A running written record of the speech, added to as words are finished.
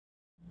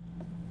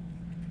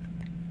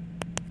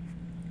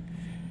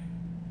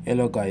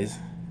Hello guys,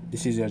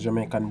 this is your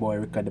Jamaican boy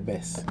Ricka the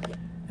Best,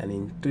 and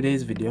in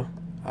today's video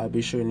I'll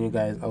be showing you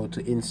guys how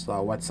to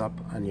install WhatsApp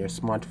on your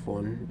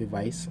smartphone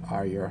device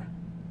or your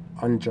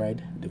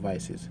Android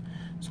devices.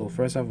 So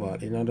first of all,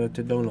 in order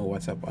to download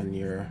WhatsApp on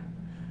your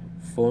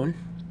phone,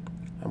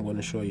 I'm going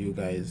to show you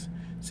guys.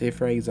 Say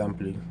for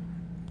example,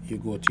 you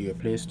go to your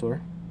Play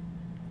Store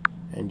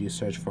and you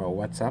search for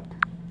WhatsApp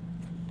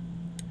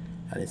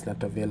and it's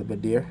not available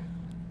there,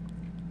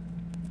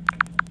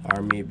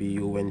 or maybe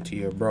you went to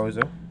your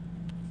browser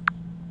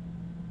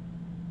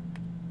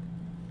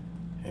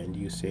and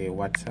you say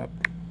WhatsApp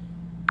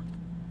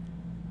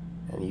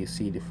and you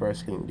see the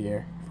first link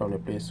there from the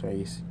Play Store.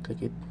 You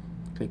click it,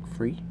 click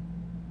free,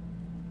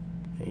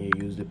 and you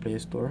use the Play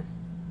Store.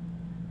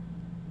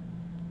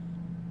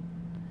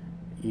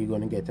 You're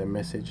gonna get a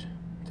message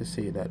to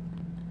say that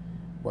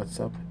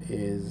WhatsApp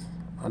is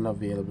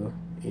unavailable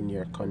in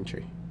your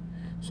country.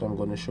 So I'm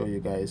going to show you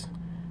guys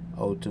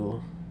how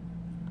to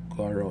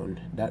go around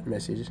that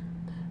message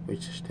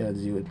which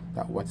tells you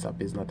that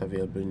WhatsApp is not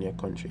available in your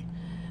country.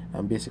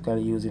 I'm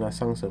basically using a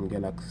Samsung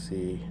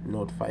Galaxy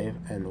Note 5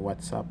 and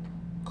WhatsApp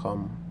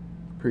come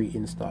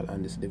pre-installed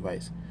on this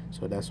device,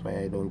 so that's why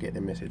I don't get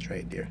the message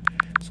right there.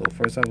 So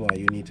first of all,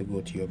 you need to go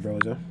to your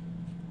browser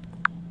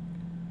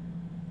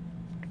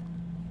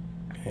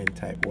and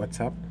type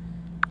WhatsApp,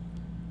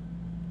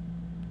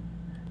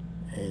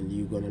 and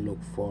you're gonna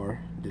look for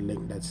the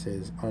link that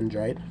says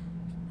Android,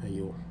 and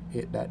you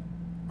hit that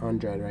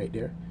Android right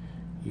there.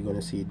 You're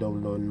gonna see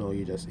download now.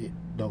 You just hit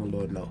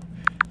download now.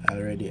 I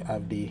already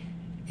have the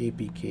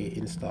APK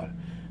installed,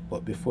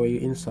 but before you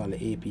install the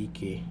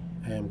APK,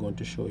 I am going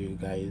to show you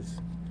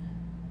guys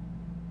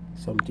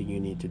something you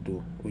need to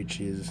do, which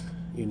is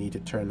you need to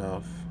turn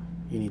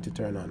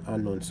on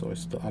unknown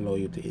source to allow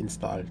you to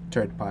install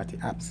third-party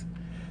apps.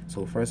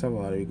 So first of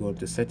all, we go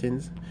to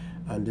settings.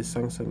 On this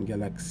Samsung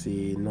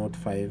Galaxy Note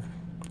 5,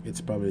 it's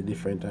probably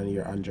different on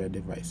your Android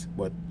device,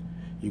 but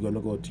you're going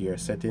to go to your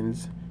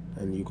settings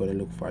and you're going to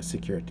look for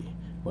security.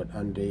 But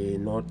on the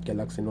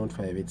Galaxy Note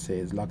 5, it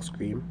says lock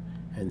screen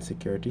and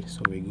security,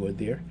 so we go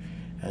there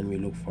and we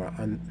look for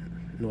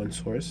unknown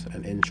source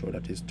and ensure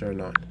that it's turned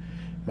on.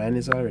 Mine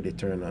is already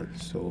turned on,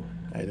 so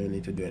I don't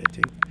need to do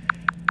anything.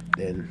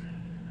 Then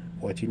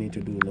what you need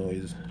to do now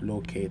is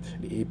locate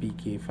the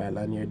APK file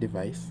on your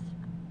device.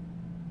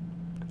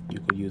 You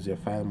could use your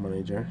file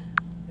manager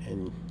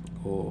and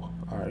go,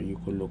 or you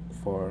could look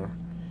for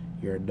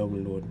your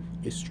download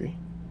history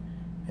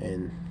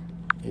and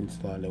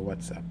install the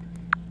WhatsApp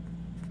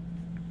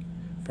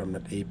from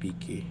that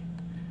APK.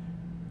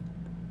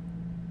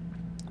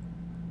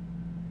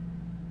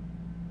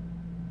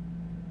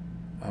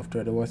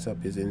 After the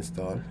WhatsApp is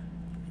installed,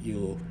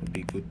 you'll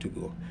be good to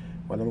go.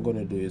 What I'm going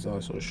to do is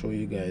also show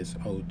you guys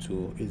how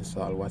to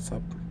install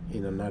WhatsApp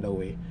in another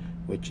way,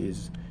 which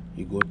is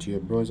you go to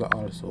your browser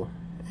also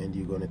and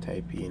you're going to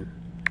type in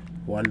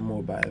One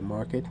Mobile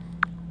Market,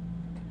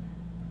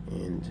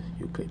 and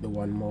you click the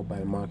One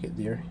Mobile Market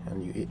there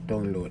and you hit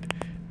download.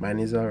 Mine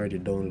is already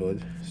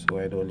downloaded, so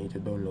I don't need to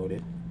download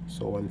it.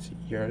 So once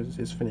yours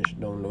is finished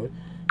download,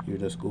 you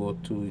just go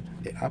to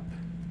the app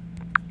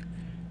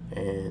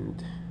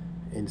and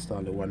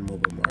install the One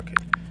Mobile Market.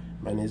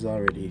 Mine is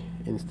already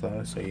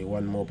installed, so your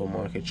One Mobile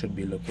Market should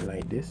be looking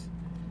like this,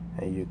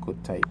 and you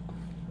could type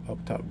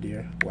up top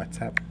there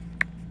WhatsApp,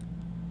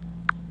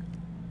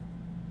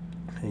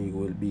 and you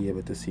will be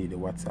able to see the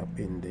WhatsApp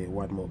in the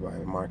One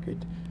Mobile Market.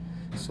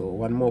 So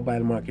One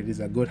Mobile Market is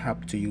a good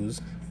app to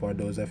use for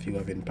those of you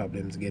having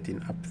problems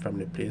getting app from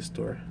the Play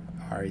Store,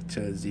 or it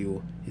tells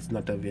you it's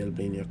not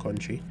available in your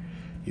country.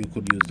 You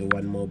could use the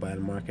One Mobile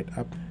Market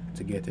app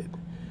to get it.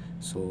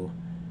 So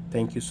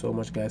thank you so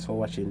much guys for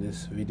watching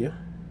this video.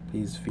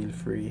 Please feel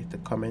free to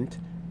comment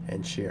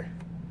and share.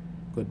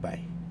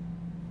 Goodbye.